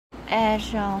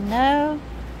As y'all know,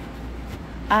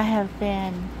 I have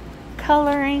been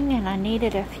coloring and I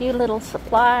needed a few little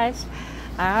supplies.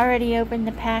 I already opened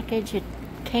the package. It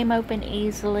came open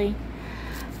easily.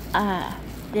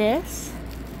 This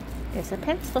is a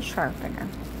pencil sharpener.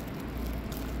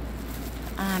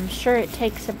 I'm sure it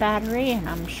takes a battery, and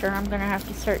I'm sure I'm going to have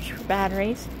to search for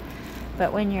batteries.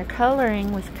 But when you're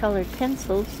coloring with colored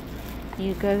pencils,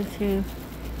 you go through,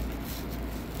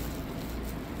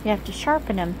 you have to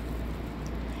sharpen them.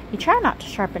 You try not to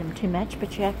sharpen them too much,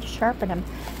 but you have to sharpen them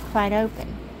quite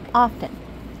often.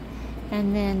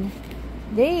 And then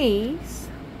these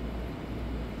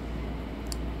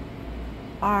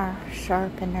are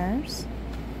sharpeners.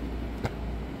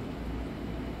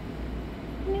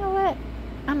 You know what?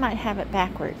 I might have it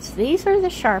backwards. These are the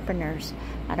sharpeners.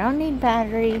 I don't need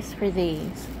batteries for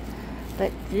these.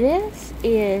 But this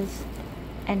is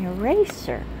an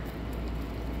eraser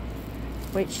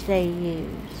which they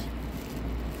use.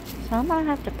 So I'm going to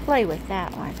have to play with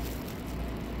that one.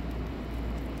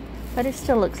 But it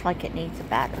still looks like it needs a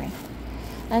battery.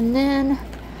 And then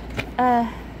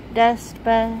dust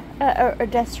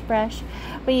brush.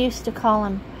 We used to call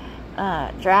them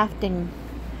drafting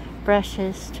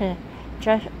brushes to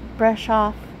brush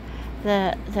off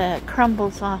the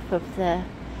crumbles off of the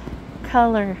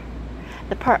color,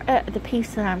 the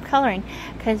piece that I'm coloring.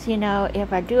 Because, you know,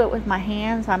 if I do it with my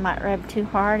hands, I might rub too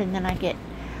hard and then I get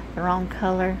the wrong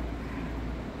color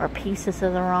or pieces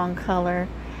of the wrong color,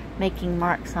 making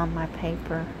marks on my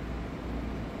paper.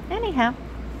 Anyhow,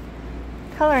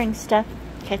 coloring stuff.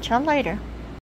 Catch y'all later.